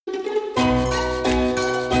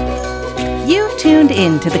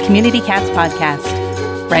tuned in to the Community Cats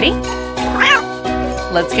podcast. Ready?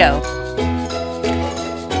 Let's go.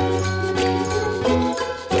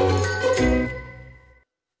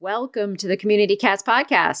 Welcome to the Community Cats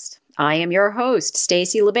podcast. I am your host,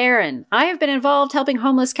 Stacy LeBaron. I have been involved helping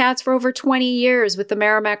homeless cats for over 20 years with the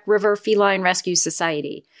Merrimack River Feline Rescue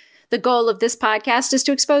Society. The goal of this podcast is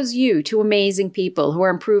to expose you to amazing people who are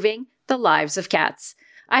improving the lives of cats.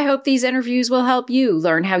 I hope these interviews will help you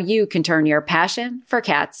learn how you can turn your passion for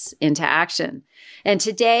cats into action. And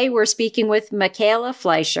today we're speaking with Mikaela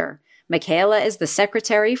Fleisher. Mikaela is the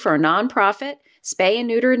secretary for a nonprofit spay and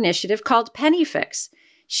neuter initiative called PennyFix.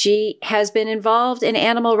 She has been involved in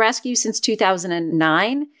animal rescue since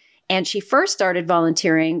 2009, and she first started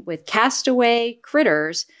volunteering with Castaway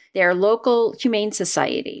Critters, their local humane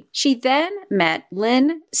society. She then met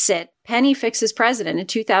Lynn Sitt, PennyFix's president, in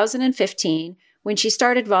 2015 when she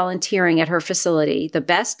started volunteering at her facility, the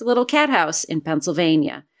Best Little Cat House in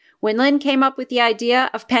Pennsylvania. When Lynn came up with the idea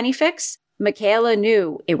of PennyFix, Mikaela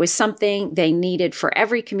knew it was something they needed for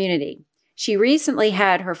every community. She recently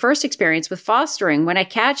had her first experience with fostering when a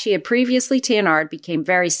cat she had previously TNR'd became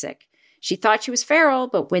very sick. She thought she was feral,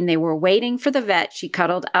 but when they were waiting for the vet, she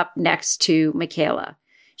cuddled up next to Mikaela.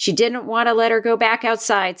 She didn't want to let her go back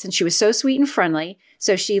outside since she was so sweet and friendly,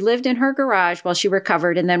 so she lived in her garage while she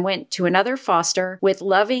recovered and then went to another foster with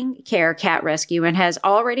Loving Care Cat Rescue and has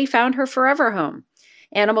already found her forever home.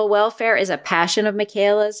 Animal welfare is a passion of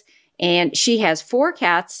Mikaela's, and she has 4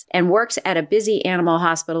 cats and works at a busy animal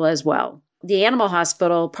hospital as well. The animal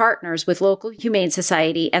hospital partners with local humane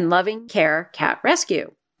society and Loving Care Cat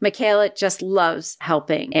Rescue. Mikaela just loves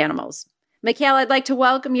helping animals. Mikaela, I'd like to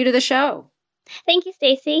welcome you to the show. Thank you,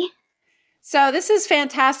 Stacy. So this is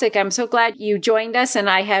fantastic. I'm so glad you joined us. And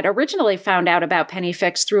I had originally found out about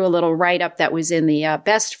PennyFix through a little write-up that was in the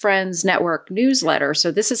Best Friends Network newsletter. So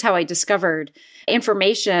this is how I discovered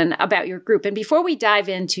information about your group. And before we dive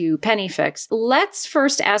into PennyFix, let's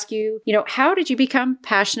first ask you, how did you become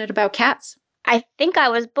passionate about cats? I think I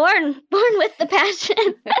was born with the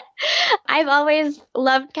passion. I've always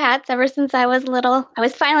loved cats ever since I was little. I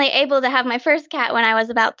was finally able to have my first cat when I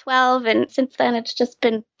was about 12, and since then it's just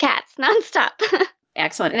been cats nonstop.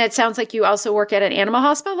 Excellent. And it sounds like you also work at an animal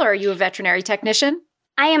hospital, or are you a veterinary technician?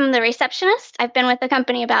 I am the receptionist. I've been with the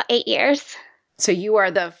company about 8 years. So you are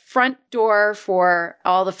the front door for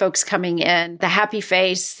all the folks coming in, the happy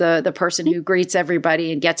face, the person who greets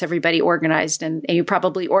everybody and gets everybody organized. And you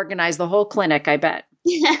probably organize the whole clinic, I bet.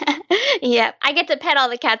 Yeah, I get to pet all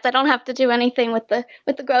the cats. I don't have to do anything with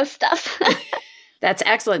the gross stuff. That's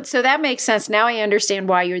excellent. So that makes sense. Now I understand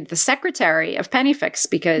why you're the secretary of PennyFix,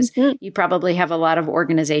 because you probably have a lot of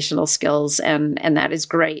organizational skills, and that is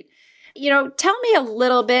great. Tell me a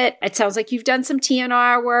little bit. It sounds like you've done some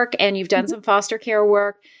TNR work and you've done some foster care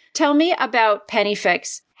work. Tell me about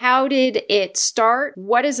PennyFix. How did it start?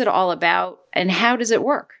 What is it all about? And how does it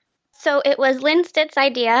work? So it was Lynn Stitt's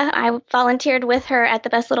idea. I volunteered with her at the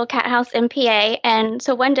Best Little Cat House in PA. And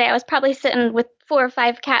so one day I was probably sitting with 4 or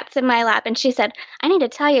 5 cats in my lap. And she said, I need to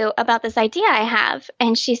tell you about this idea I have.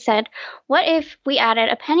 And she said, what if we added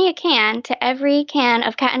a penny a can to every can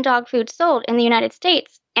of cat and dog food sold in the United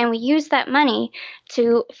States? And we use that money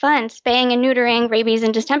to fund spaying and neutering, rabies,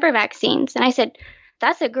 and distemper vaccines. And I said,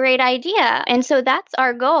 that's a great idea. And so that's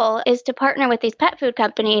our goal, is to partner with these pet food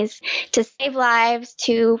companies to save lives,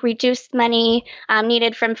 to reduce money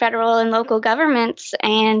needed from federal and local governments,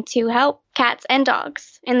 and to help cats and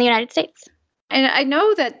dogs in the United States. And I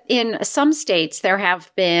know that in some states, there have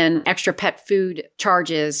been extra pet food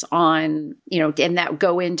charges on, and that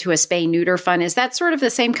go into a spay-neuter fund. Is that sort of the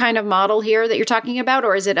same kind of model here that you're talking about,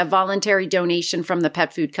 or is it a voluntary donation from the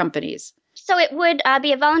pet food companies? So it would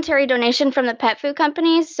be a voluntary donation from the pet food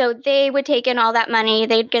companies. So they would take in all that money.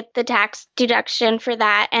 They'd get the tax deduction for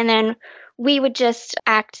that. And then we would just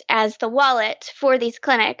act as the wallet for these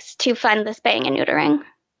clinics to fund the spaying and neutering.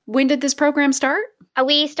 When did this program start?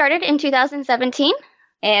 We started in 2017.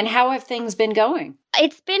 And how have things been going?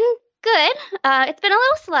 It's been good. It's been a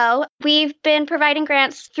little slow. We've been providing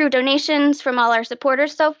grants through donations from all our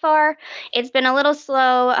supporters so far. It's been a little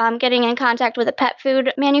slow getting in contact with the pet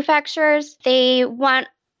food manufacturers. They want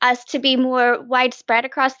us to be more widespread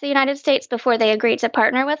across the United States before they agree to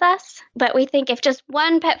partner with us. But we think if just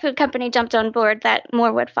one pet food company jumped on board, that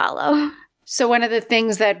more would follow. So one of the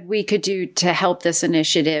things that we could do to help this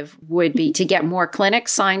initiative would be to get more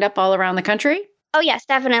clinics signed up all around the country? Oh, yes,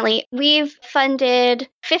 definitely. We've funded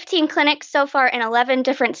 15 clinics so far in 11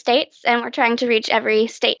 different states, and we're trying to reach every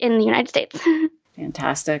state in the United States.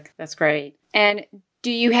 Fantastic. That's great. And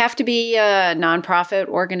do you have to be a nonprofit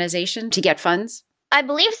organization to get funds? I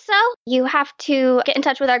believe so. You have to get in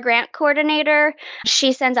touch with our grant coordinator.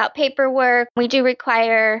 She sends out paperwork. We do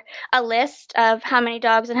require a list of how many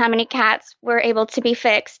dogs and how many cats were able to be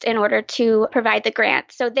fixed in order to provide the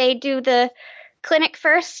grant. So they do the clinic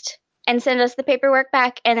first and send us the paperwork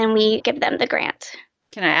back, and then we give them the grant.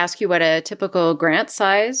 Can I ask you what a typical grant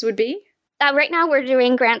size would be? Right now, we're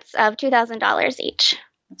doing grants of $2,000 each.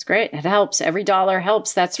 That's great. It helps. Every dollar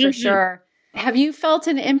helps, that's for sure. Have you felt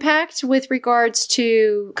an impact with regards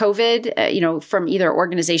to COVID, from either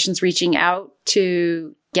organizations reaching out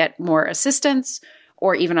to get more assistance,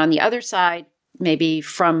 or even on the other side, maybe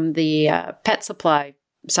from the pet supply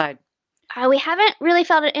side? We haven't really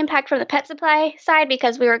felt an impact from the pet supply side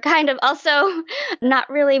because we were kind of also not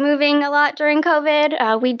really moving a lot during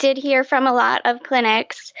COVID. We did hear from a lot of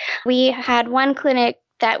clinics. We had one clinic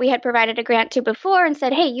that we had provided a grant to before and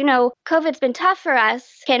said, hey, COVID's been tough for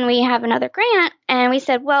us. Can we have another grant? And we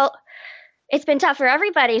said, well, it's been tough for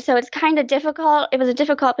everybody, so it's kind of difficult. It was a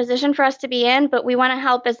difficult position for us to be in, but we want to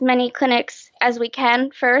help as many clinics as we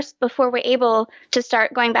can first before we're able to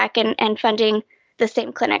start going back and funding the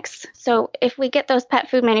same clinics. So if we get those pet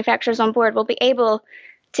food manufacturers on board, we'll be able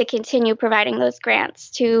to continue providing those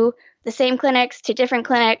grants to the same clinics, to different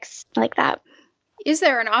clinics, like that. Is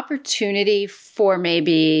there an opportunity for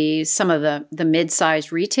maybe some of the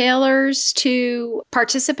mid-sized retailers to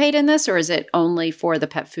participate in this, or is it only for the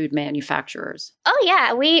pet food manufacturers? Oh,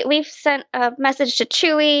 yeah. We've sent a message to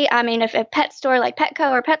Chewy. I mean, if a pet store like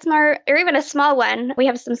Petco or PetSmart, or even a small one, we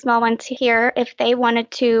have some small ones here, if they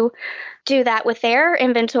wanted to do that with their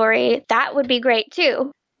inventory, that would be great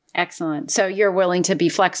too. Excellent. So you're willing to be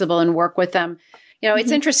flexible and work with them.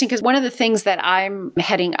 It's interesting because one of the things that I'm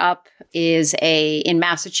heading up in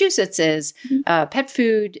Massachusetts is a pet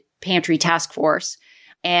food pantry task force.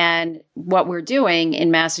 And what we're doing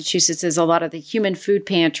in Massachusetts is a lot of the human food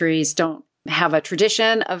pantries don't have a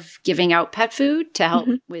tradition of giving out pet food to help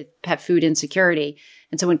with pet food insecurity.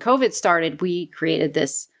 And so when COVID started, we created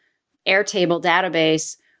this Airtable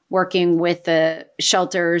database working with the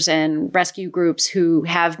shelters and rescue groups who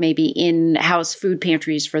have maybe in-house food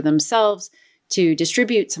pantries for themselves to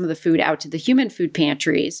distribute some of the food out to the human food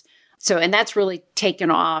pantries. And that's really taken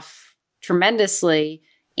off tremendously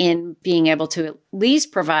in being able to at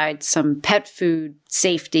least provide some pet food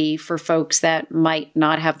safety for folks that might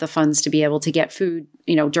not have the funds to be able to get food,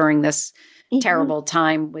 during this terrible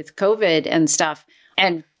time with COVID and stuff,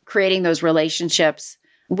 and creating those relationships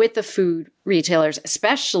with the food retailers,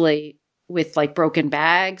 especially with like broken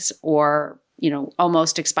bags or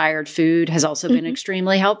almost expired food, has also been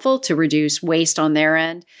extremely helpful to reduce waste on their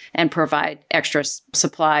end and provide extra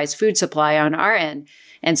supplies, food supply on our end.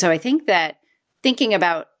 And so I think that thinking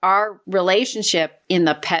about our relationship in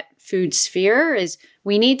the pet food sphere is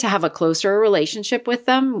we need to have a closer relationship with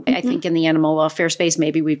them. I think in the animal welfare space,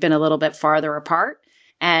 maybe we've been a little bit farther apart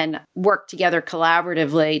and work together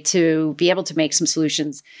collaboratively to be able to make some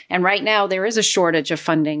solutions. And right now, there is a shortage of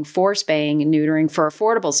funding for spaying and neutering, for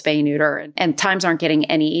affordable spay neuter, and times aren't getting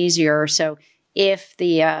any easier. So if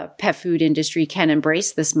the pet food industry can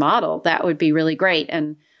embrace this model, that would be really great.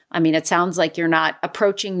 And I mean, it sounds like you're not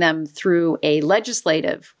approaching them through a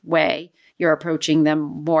legislative way. You're approaching them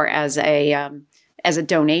more as a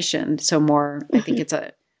donation. So more, I think it's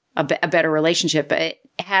a better relationship. But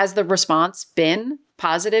has the response been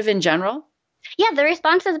positive in general? Yeah, the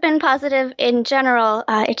response has been positive in general.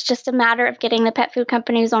 It's just a matter of getting the pet food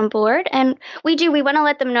companies on board. And we want to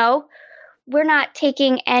let them know we're not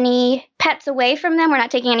taking any pets away from them. We're not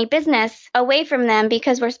taking any business away from them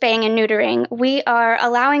because we're spaying and neutering. We are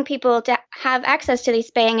allowing people to have access to these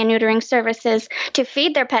spaying and neutering services to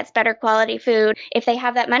feed their pets better quality food if they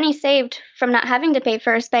have that money saved from not having to pay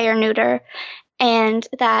for a spay or neuter. And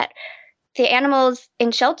that the animals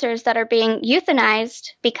in shelters that are being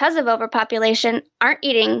euthanized because of overpopulation aren't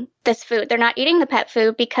eating this food. They're not eating the pet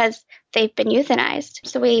food because they've been euthanized.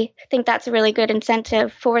 So we think that's a really good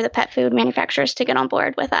incentive for the pet food manufacturers to get on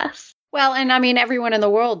board with us. Well, and I mean, everyone in the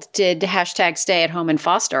world did #stay at home and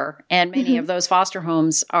foster, and many of those foster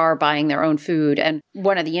homes are buying their own food. And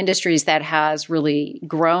one of the industries that has really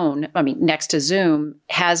grown, I mean, next to Zoom,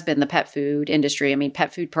 has been the pet food industry. I mean,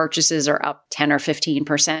 pet food purchases are up 10 or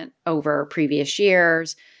 15% over previous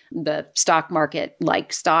years. The stock market,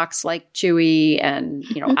 like stocks like Chewy and,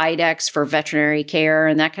 IDEX for veterinary care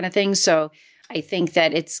and that kind of thing. So I think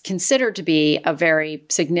that it's considered to be a very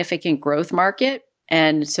significant growth market.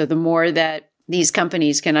 And so the more that these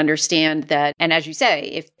companies can understand that, and as you say,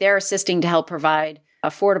 if they're assisting to help provide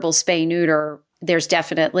affordable spay neuter, there's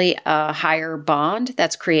definitely a higher bond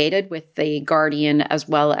that's created with the guardian as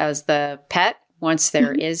well as the pet once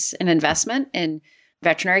there is an investment in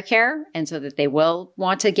veterinary care, and so that they will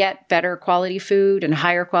want to get better quality food and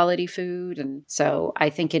higher quality food. And so I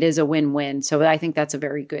think it is a win-win. So I think that's a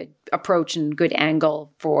very good approach and good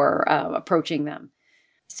angle for approaching them.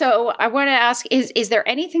 So I want to ask, is there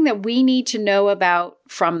anything that we need to know about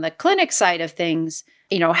from the clinic side of things?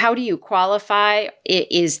 How do you qualify?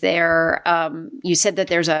 Is there, you said that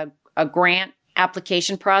there's a grant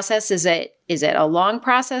application process. Is it a long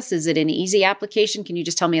process? Is it an easy application? Can you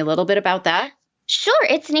just tell me a little bit about that? Sure,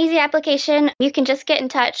 it's an easy application. You can just get in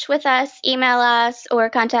touch with us, email us, or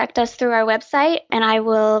contact us through our website, and I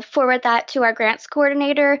will forward that to our grants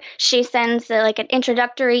coordinator. She sends an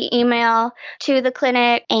introductory email to the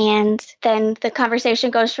clinic, and then the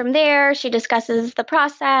conversation goes from there. She discusses the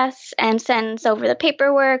process and sends over the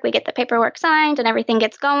paperwork. We get the paperwork signed, and everything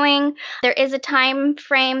gets going. There is a time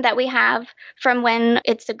frame that we have from when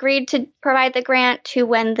it's agreed to provide the grant to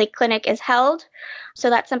when the clinic is held. So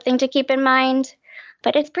that's something to keep in mind.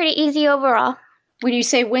 But it's pretty easy overall. When you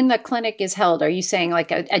say when the clinic is held, are you saying like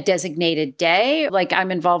a designated day? Like I'm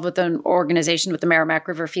involved with an organization with the Merrimack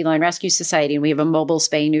River Feline Rescue Society, and we have a mobile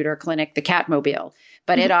spay-neuter clinic, the Catmobile,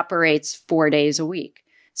 but it operates 4 days a week.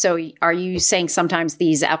 So are you saying sometimes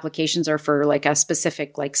these applications are for like a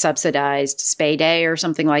specific like subsidized spay day or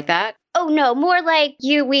something like that? Oh, no, more like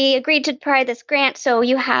we agreed to provide this grant, so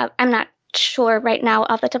you have, I'm not sure right now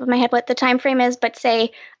off the top of my head what the time frame is, but say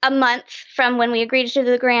a month from when we agreed to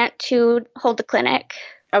the grant to hold the clinic.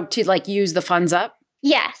 Oh, to like use the funds up?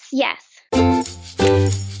 Yes.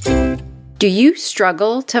 Do you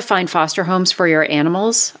struggle to find foster homes for your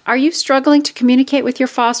animals? Are you struggling to communicate with your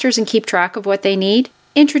fosters and keep track of what they need?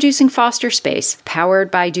 Introducing Foster Space, powered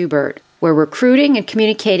by Dubert, where recruiting and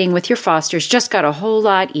communicating with your fosters just got a whole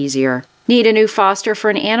lot easier. Need a new foster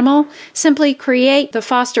for an animal? Simply create the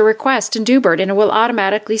foster request in Dubert and it will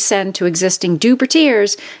automatically send to existing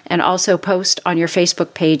Dubertiers and also post on your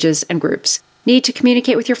Facebook pages and groups. Need to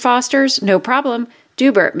communicate with your fosters? No problem.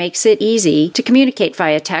 Dubert makes it easy to communicate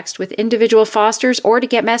via text with individual fosters or to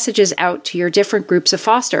get messages out to your different groups of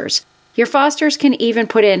fosters. Your fosters can even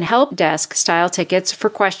put in help desk style tickets for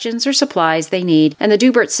questions or supplies they need, and the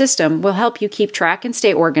Dubert system will help you keep track and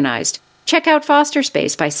stay organized. Check out Foster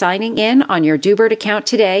Space by signing in on your Dubert account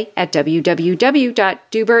today at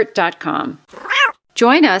www.dubert.com.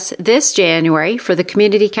 Join us this January for the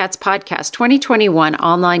Community Cats Podcast 2021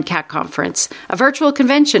 Online Cat Conference, a virtual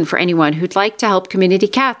convention for anyone who'd like to help community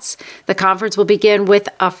cats. The conference will begin with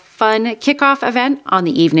a fun kickoff event on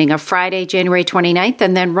the evening of Friday, January 29th,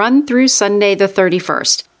 and then run through Sunday the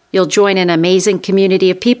 31st. You'll join an amazing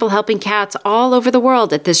community of people helping cats all over the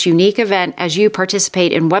world at this unique event as you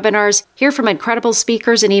participate in webinars, hear from incredible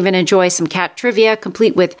speakers, and even enjoy some cat trivia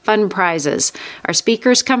complete with fun prizes. Our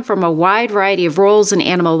speakers come from a wide variety of roles in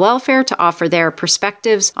animal welfare to offer their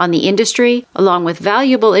perspectives on the industry, along with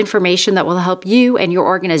valuable information that will help you and your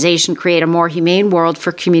organization create a more humane world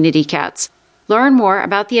for community cats. Learn more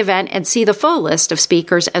about the event and see the full list of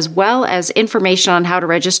speakers as well as information on how to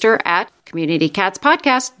register at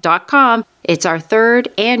communitycatspodcast.com. It's our third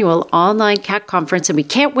annual online cat conference and we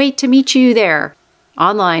can't wait to meet you there.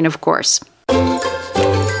 Online, of course.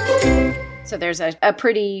 So there's a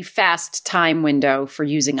pretty fast time window for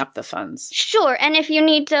using up the funds. Sure, and if you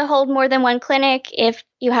need to hold more than one clinic, if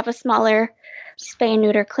you have a smaller spay and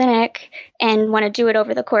neuter clinic and want to do it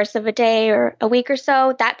over the course of a day or a week or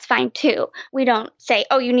so, that's fine too. We don't say,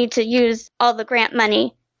 oh, you need to use all the grant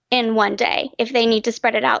money in one day. If they need to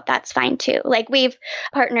spread it out, that's fine too. Like we've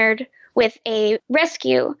partnered with a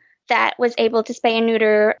rescue that was able to spay and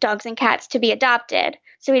neuter dogs and cats to be adopted.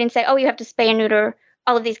 So we didn't say, oh, you have to spay and neuter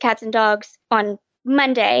all of these cats and dogs on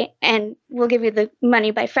Monday and we'll give you the money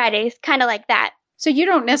by Friday. It's kind of like that. So you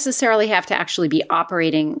don't necessarily have to actually be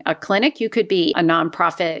operating a clinic. You could be a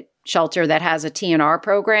nonprofit shelter that has a TNR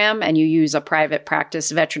program and you use a private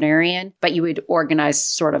practice veterinarian, but you would organize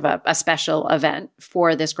sort of a special event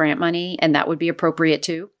for this grant money, and that would be appropriate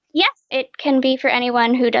too? Yes, it can be for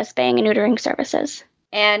anyone who does spaying and neutering services.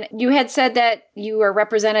 And you had said that you are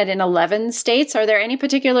represented in 11 states. Are there any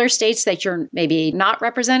particular states that you're maybe not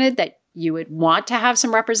represented that you would want to have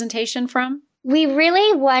some representation from? We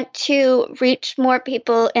really want to reach more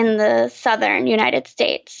people in the southern United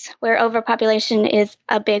States, where overpopulation is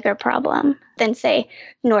a bigger problem than, say,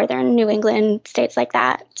 northern New England, states like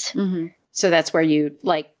that. Mm-hmm. So that's where you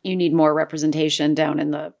need more representation down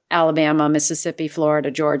in the Alabama, Mississippi,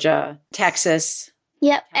 Florida, Georgia, Texas.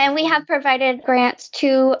 Yep, and we have provided grants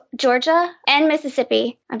to Georgia and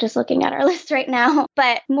Mississippi. I'm just looking at our list right now.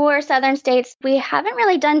 But more southern states, we haven't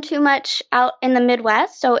really done too much out in the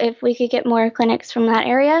Midwest. So if we could get more clinics from that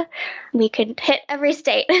area, we could hit every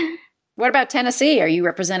state. What about Tennessee? Are you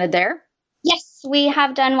represented there? Yes. we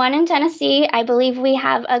have done one in Tennessee. I believe we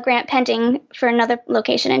have a grant pending for another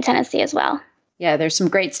location in Tennessee as well. Yeah, there's some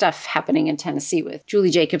great stuff happening in Tennessee with Julie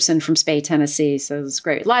Jacobson from Spay, Tennessee. So it's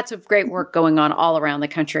great. Lots of great work going on all around the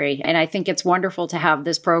country. And I think it's wonderful to have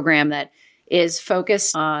this program that is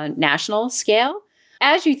focused on national scale.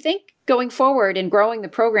 As you think going forward and growing the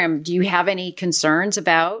program, do you have any concerns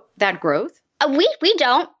about that growth? We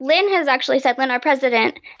don't. Lynn, our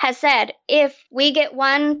president, has said, if we get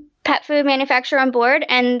one pet food manufacturer on board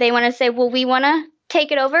and they want to say, well, we want to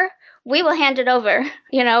take it over, we will hand it over.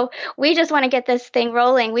 We just want to get this thing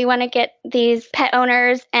rolling. We want to get these pet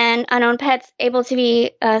owners and unowned pets able to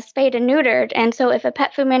be spayed and neutered. And so if a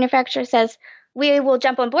pet food manufacturer says, we will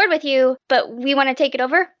jump on board with you, but we want to take it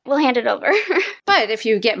over, we'll hand it over. But if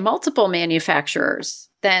you get multiple manufacturers,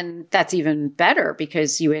 then that's even better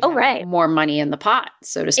because you would have more money in the pot,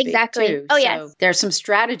 so to speak. Exactly. Too. Yes. There's some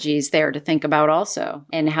strategies there to think about also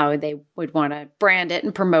and how they would want to brand it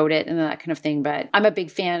and promote it and that kind of thing. But I'm a big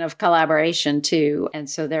fan of collaboration too. And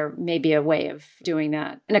so there may be a way of doing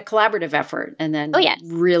that in a collaborative effort and then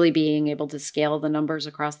really being able to scale the numbers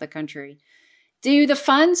across the country. Do the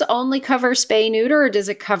funds only cover spay neuter or does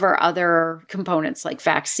it cover other components like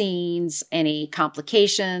vaccines, any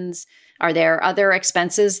complications? Are there other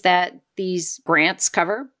expenses that these grants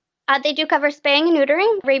cover? They do cover spaying and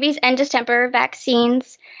neutering, rabies and distemper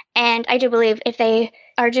vaccines. And I do believe if they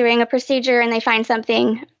are doing a procedure and they find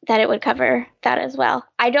something, that it would cover that as well.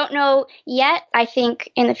 I don't know yet. I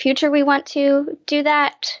think in the future we want to do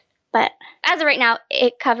that. But as of right now,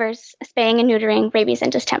 it covers spaying and neutering, rabies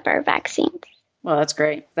and distemper vaccines. Well, that's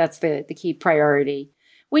great. That's the key priority.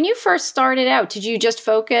 When you first started out, did you just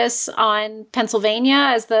focus on Pennsylvania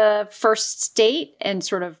as the first state and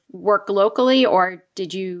sort of work locally, or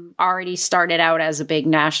did you already start it out as a big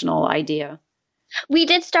national idea? We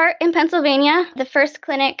did start in Pennsylvania. The first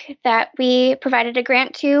clinic that we provided a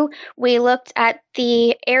grant to, we looked at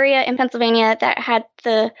the area in Pennsylvania that had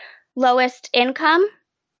the lowest income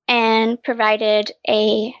and provided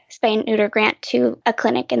a spay and neuter grant to a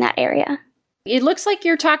clinic in that area. It looks like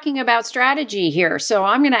you're talking about strategy here. So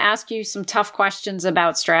I'm going to ask you some tough questions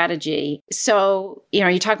about strategy. So,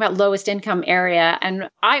 you talk about lowest income area, and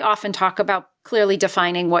I often talk about clearly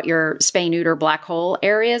defining what your spay neuter black hole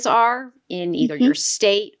areas are in either your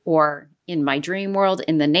state or in my dream world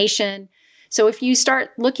in the nation. So if you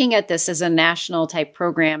start looking at this as a national type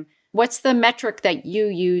program, what's the metric that you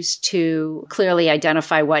use to clearly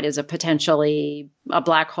identify what is a potentially a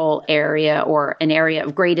black hole area or an area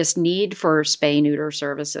of greatest need for spay-neuter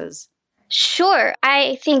services? Sure.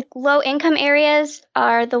 I think low-income areas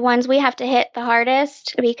are the ones we have to hit the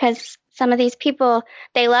hardest because some of these people,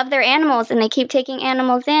 they love their animals and they keep taking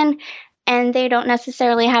animals in and they don't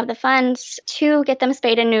necessarily have the funds to get them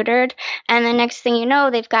spayed and neutered. And the next thing you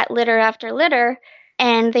know, they've got litter after litter.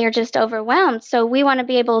 And they're just overwhelmed. So we want to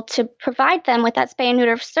be able to provide them with that spay and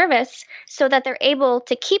neuter service so that they're able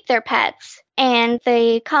to keep their pets. And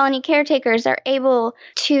the colony caretakers are able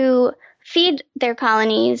to feed their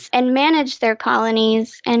colonies and manage their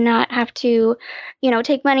colonies and not have to,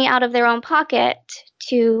 take money out of their own pocket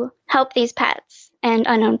to help these pets and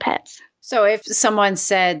unknown pets. So if someone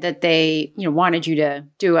said that they, wanted you to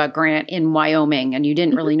do a grant in Wyoming and you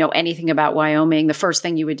didn't really know anything about Wyoming, the first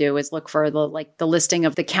thing you would do is look for the listing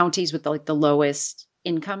of the counties with the lowest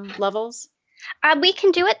income levels? We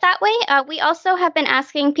can do it that way. We also have been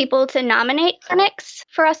asking people to nominate clinics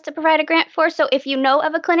for us to provide a grant for. So if you know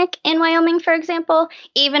of a clinic in Wyoming, for example,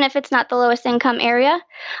 even if it's not the lowest income area,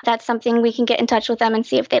 that's something we can get in touch with them and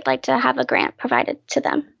see if they'd like to have a grant provided to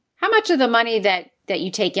them. How much of the money that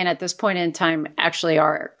you take in at this point in time actually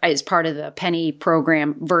is part of the Penny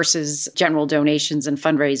program versus general donations and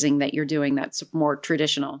fundraising that you're doing that's more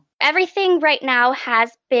traditional? Everything right now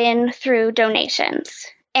has been through donations.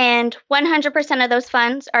 And 100% of those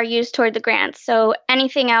funds are used toward the grants. So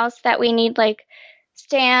anything else that we need, like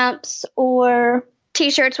stamps or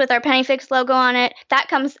T-shirts with our PennyFix logo on it, that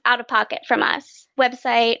comes out of pocket from us.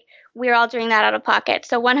 Website, we're all doing that out of pocket.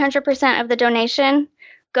 So 100% of the donation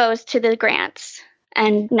goes to the grants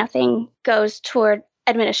and nothing goes toward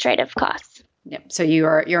administrative costs. Yep. So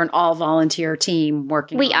you're an all-volunteer team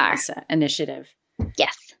working on this initiative.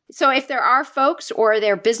 Yes. So if there are folks or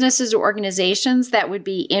there are businesses or organizations that would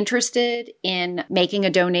be interested in making a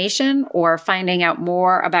donation or finding out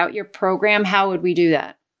more about your program, how would we do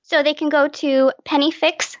that? So they can go to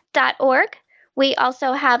PennyFix.org. We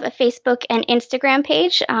also have a Facebook and Instagram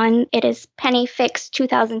page it is PennyFix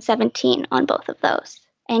 2017 on both of those.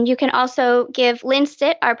 And you can also give Lynn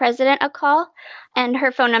Stitt, our president, a call, and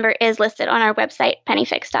her phone number is listed on our website,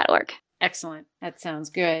 pennyfix.org. Excellent. That sounds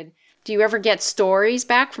good. Do you ever get stories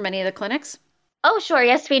back from any of the clinics? Oh, sure.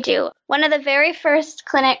 Yes, we do. One of the very first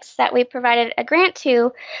clinics that we provided a grant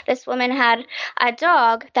to, this woman had a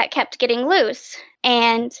dog that kept getting loose.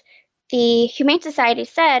 And the Humane Society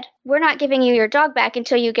said, we're not giving you your dog back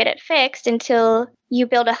until you get it fixed, until you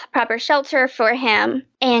build a proper shelter for him.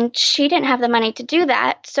 And she didn't have the money to do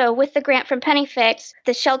that. So with the grant from PennyFix,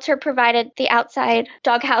 the shelter provided the outside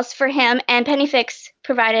doghouse for him, and PennyFix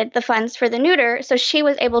provided the funds for the neuter. So she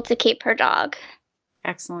was able to keep her dog.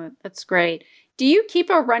 Excellent. That's great. Do you keep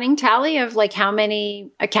a running tally of like how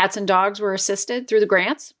many cats and dogs were assisted through the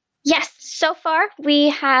grants? Yes. So far, we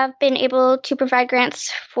have been able to provide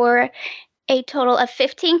grants for a total of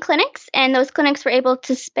 15 clinics, and those clinics were able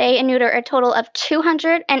to spay and neuter a total of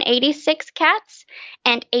 286 cats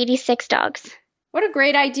and 86 dogs. What a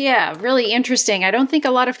great idea. Really interesting. I don't think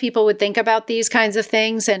a lot of people would think about these kinds of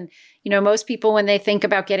things. And, most people, when they think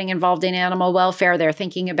about getting involved in animal welfare, they're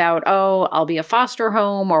thinking about, oh, I'll be a foster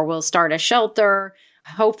home or we'll start a shelter.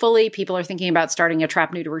 Hopefully, people are thinking about starting a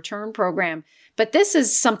trap, neuter, return program. But this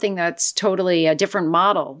is something that's totally a different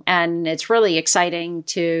model. And it's really exciting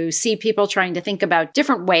to see people trying to think about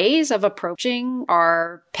different ways of approaching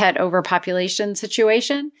our pet overpopulation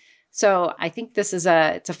situation. So I think it's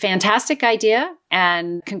a fantastic idea.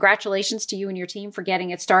 And congratulations to you and your team for getting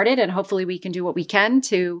it started. And hopefully we can do what we can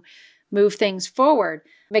to move things forward.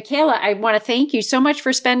 Mikaela, I want to thank you so much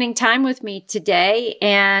for spending time with me today.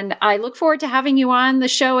 And I look forward to having you on the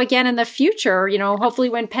show again in the future, hopefully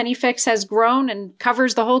when PennyFix has grown and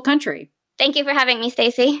covers the whole country. Thank you for having me,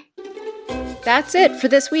 Stacy. That's it for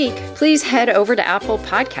this week. Please head over to Apple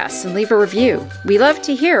Podcasts and leave a review. We love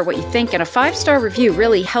to hear what you think, and a 5-star review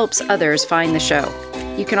really helps others find the show.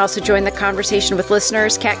 You can also join the conversation with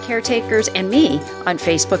listeners, cat caretakers, and me on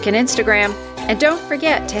Facebook and Instagram. And don't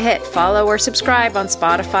forget to hit follow or subscribe on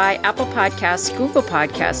Spotify, Apple Podcasts, Google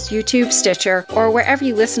Podcasts, YouTube, Stitcher, or wherever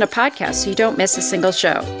you listen to podcasts so you don't miss a single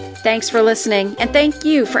show. Thanks for listening, and thank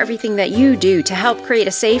you for everything that you do to help create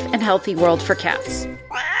a safe and healthy world for cats.